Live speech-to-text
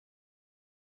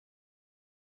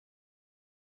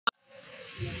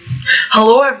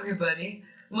Hello everybody,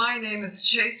 my name is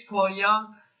Chase Paul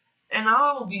Young, and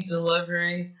I will be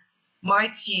delivering my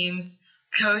team's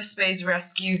CoSpace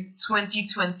Rescue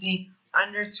 2020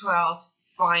 Under-12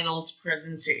 Finals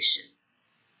presentation.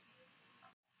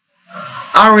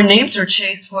 Our names are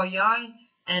Chase Paul Young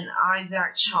and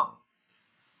Isaac Chung.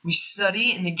 We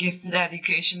study in the Gifted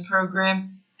Education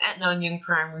program at Nanyang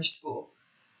Primary School.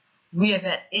 We have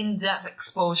had in-depth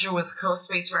exposure with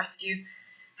CoSpace Rescue,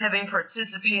 having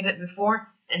participated before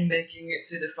and making it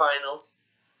to the finals.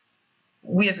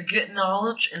 We have a good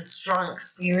knowledge and strong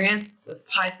experience with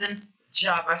Python,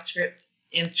 JavaScript,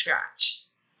 and Scratch.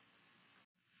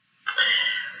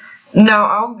 Now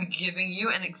I'll be giving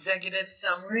you an executive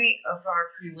summary of our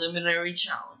preliminary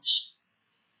challenge.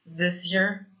 This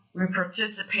year, we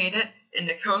participated in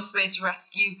the CoSpace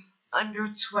Rescue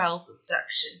Under-12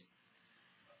 section.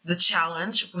 The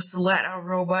challenge was to let our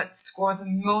robot score the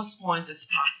most points as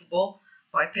possible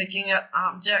by picking up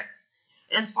objects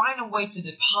and find a way to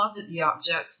deposit the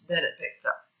objects that it picked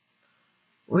up.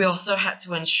 We also had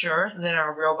to ensure that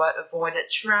our robot avoided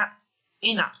traps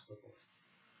and obstacles.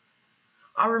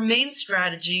 Our main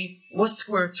strategy was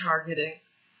square targeting.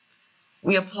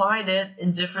 We applied it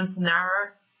in different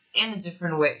scenarios and in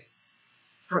different ways.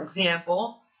 For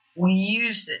example, we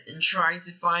used it in trying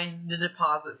to find the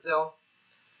deposit zone.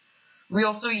 We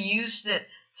also used it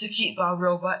to keep our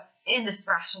robot in the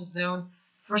special zone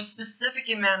for a specific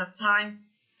amount of time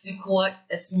to collect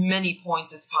as many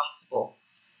points as possible.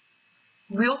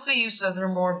 We also used other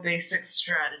more basic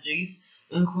strategies,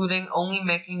 including only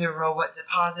making the robot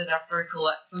deposit after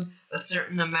collecting a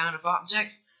certain amount of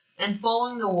objects and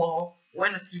following the wall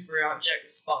when a super object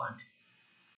spawned.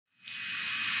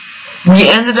 We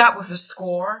ended up with a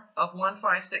score of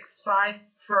 1565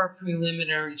 for our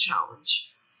preliminary challenge.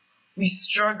 We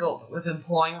struggled with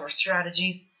employing our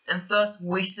strategies and thus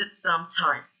wasted some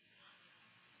time.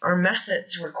 Our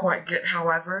methods were quite good,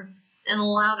 however, and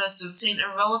allowed us to obtain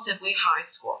a relatively high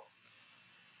score.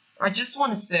 I just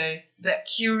want to say that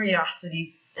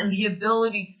curiosity and the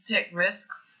ability to take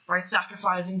risks by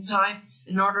sacrificing time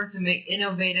in order to make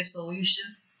innovative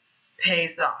solutions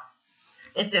pays off.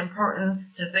 It's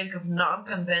important to think of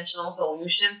non-conventional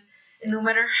solutions, and no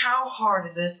matter how hard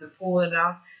it is to pull it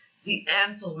off, the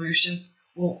end solutions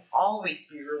will always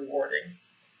be rewarding.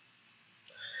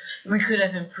 We could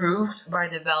have improved by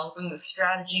developing the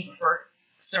strategy before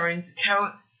starting to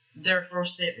code, therefore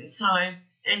saving time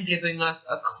and giving us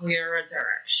a clearer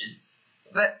direction.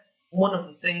 That's one of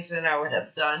the things that I would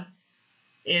have done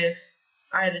if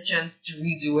I had a chance to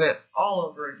redo it all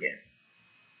over again.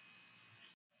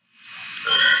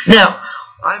 Now,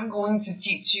 I'm going to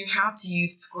teach you how to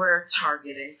use square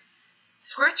targeting.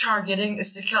 Square targeting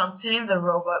is to contain the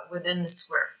robot within the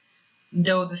square.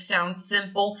 Though this sounds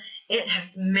simple, it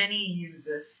has many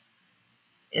uses.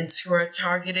 In square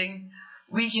targeting,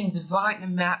 we can divide the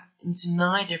map into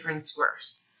 9 different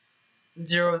squares.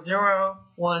 0, 0,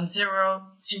 1, 0,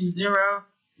 2, 0,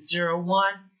 0,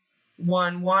 1,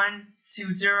 1, 1,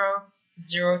 2, 0,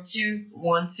 0, 2,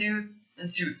 1, 2, and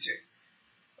 2, 2.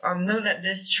 Note that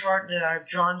this chart that I've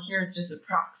drawn here is just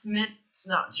approximate, it's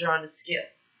not drawn to scale.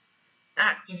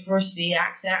 X refers to the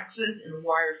x-axis and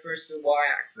y refers to the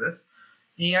y-axis.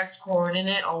 The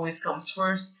x-coordinate always comes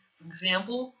first. For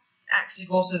example, x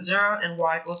equals to 0 and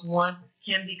y equals 1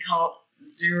 can be called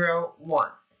 0, 1.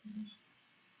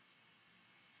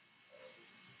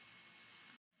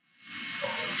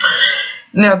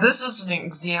 Now this is an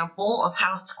example of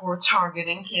how square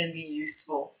targeting can be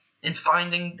useful in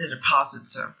finding the deposit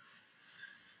zone.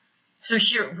 So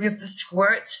here we have the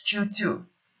square, it's 2, 2.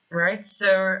 Right,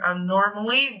 so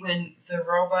normally when the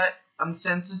robot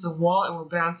senses the wall, it will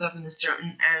bounce up in a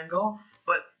certain angle,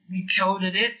 but we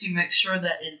coded it to make sure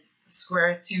that in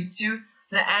square 2, 2,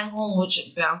 the angle in which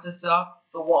it bounces off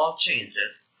the wall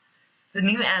changes. The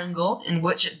new angle in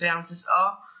which it bounces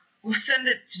off will send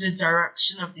it to the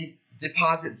direction of the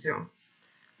deposit zone.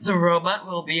 The robot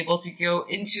will be able to go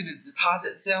into the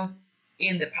deposit zone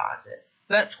and deposit.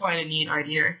 That's quite a neat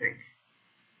idea, I think.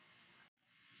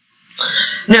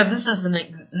 Now this is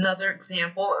another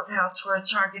example of how square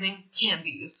targeting can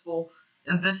be useful,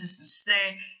 and this is to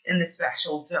stay in the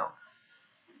special zone.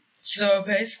 So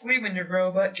basically when the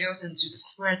robot goes into the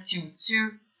square 2,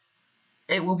 2,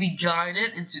 it will be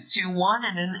guided into 2, 1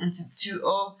 and then into 2,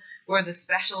 0 where the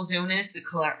special zone is to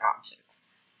collect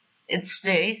objects. It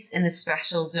stays in the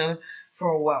special zone for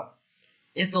a while.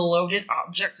 If the loaded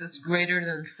object is greater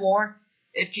than 4,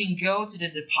 it can go to the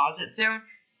deposit zone.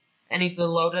 And if the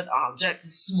loaded object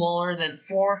is smaller than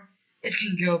 4, it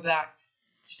can go back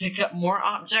to pick up more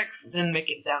objects, then make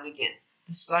it down again.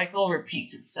 The cycle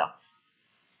repeats itself.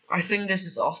 I think this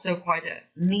is also quite a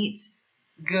neat,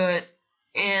 good,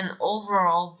 and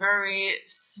overall very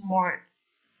smart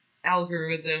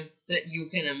algorithm that you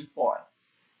can employ.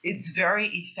 It's very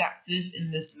effective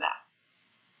in this map.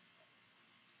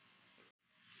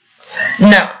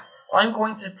 Now, I'm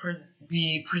going to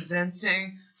be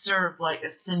presenting sort of like a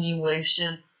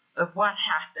simulation of what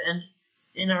happened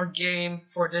in our game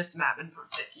for this map in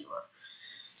particular.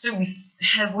 So we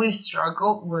heavily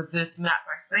struggled with this map,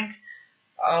 I think.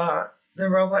 The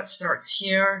robot starts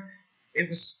here.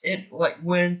 It like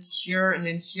wins here and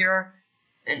then here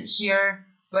and here,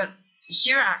 but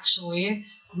here actually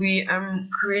we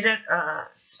created a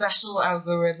special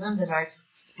algorithm that I've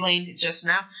explained just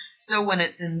now. So when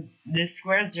it's in this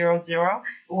square 0, 0,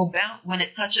 it will bounce when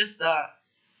it touches the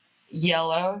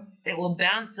yellow. It will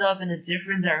bounce up in a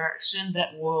different direction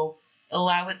that will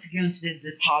allow it to go into the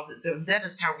deposit zone. That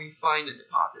is how we find the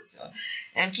deposit zone.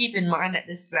 And keep in mind that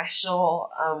this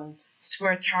special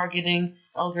square targeting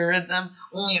algorithm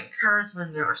only occurs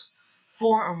when there's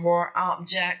 4 or more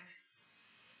objects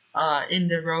in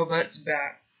the robot's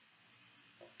back.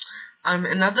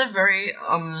 Another very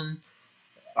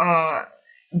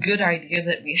good idea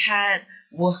that we had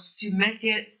was to make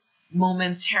it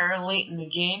momentarily in the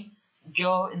game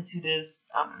go into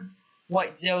this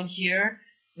white zone here.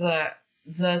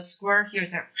 The square here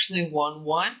is actually 1,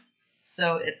 1,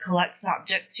 so it collects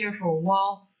objects here for a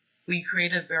while. We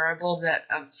create a variable that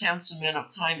counts the amount of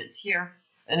time it's here,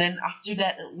 and then after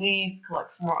that it leaves,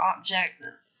 collects more objects,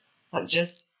 and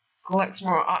just collects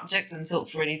more objects until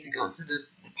it's ready to go into the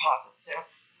deposit. So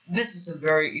this was a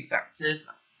very effective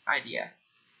idea.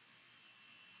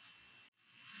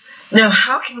 Now,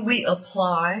 how can we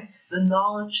apply the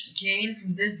knowledge gained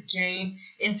from this game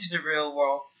into the real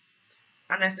world?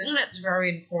 And I think that's very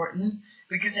important,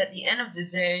 because at the end of the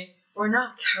day, we're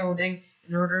not coding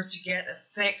in order to get a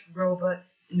fake robot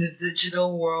in the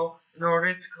digital world in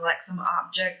order to collect some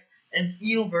objects and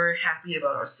feel very happy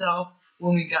about ourselves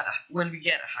when we get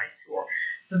a high score.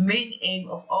 The main aim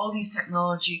of all these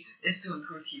technology is to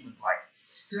improve human life.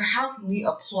 So how can we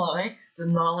apply the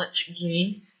knowledge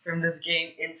gained from this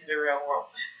game into the real world?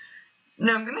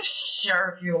 Now I'm going to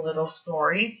share with you a little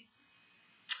story.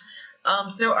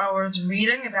 So I was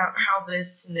reading about how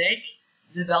this snake,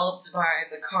 developed by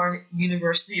the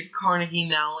University of Carnegie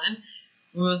Mellon,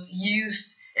 was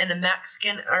used in a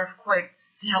Mexican earthquake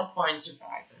to help find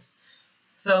survivors.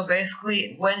 So basically,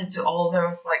 it went into all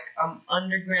those like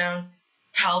underground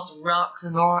piles of rocks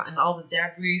and all the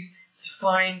debris to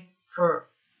find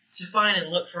and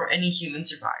look for any human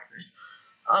survivors.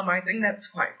 I think that's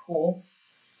quite cool.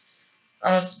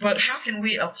 But how can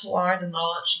we apply the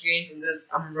knowledge gained from this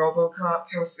RoboCup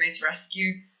CoSpace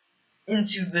Rescue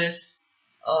into this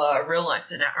real life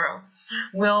scenario?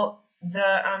 Well,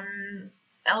 the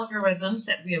algorithms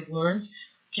that we have learned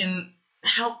can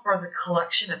help for the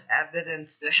collection of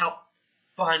evidence to help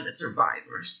find the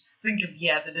survivors. Think of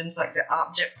the evidence like the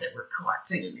objects that we're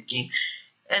collecting in the game.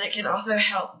 And it can also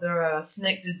help the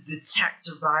snake to detect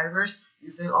survivors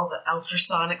using all the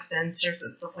ultrasonic sensors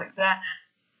and stuff like that.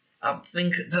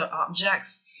 Think the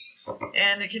objects.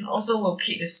 And it can also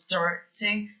locate the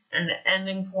starting and the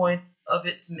ending point of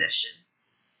its mission.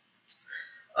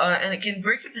 And it can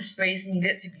break up the space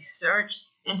needed to be searched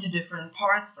into different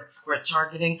parts, like square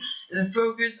targeting, and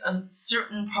focus on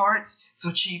certain parts to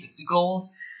achieve its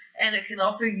goals. And it can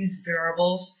also use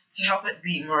variables to help it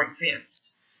be more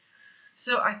advanced.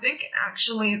 So I think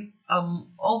actually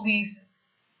all these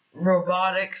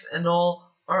robotics and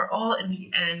all are all in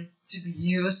the end to be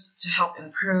used to help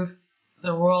improve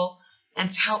the world and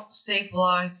to help save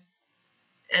lives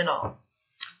and all.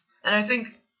 And I think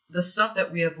the stuff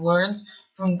that we have learned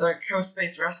from the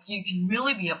CoSpace Rescue can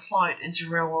really be applied into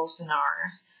real world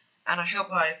scenarios. And I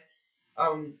hope I've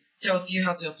told you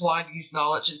how to apply these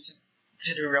knowledge into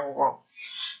the real world.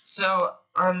 So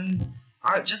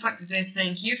I'd just like to say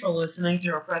thank you for listening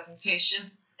to our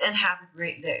presentation and have a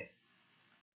great day.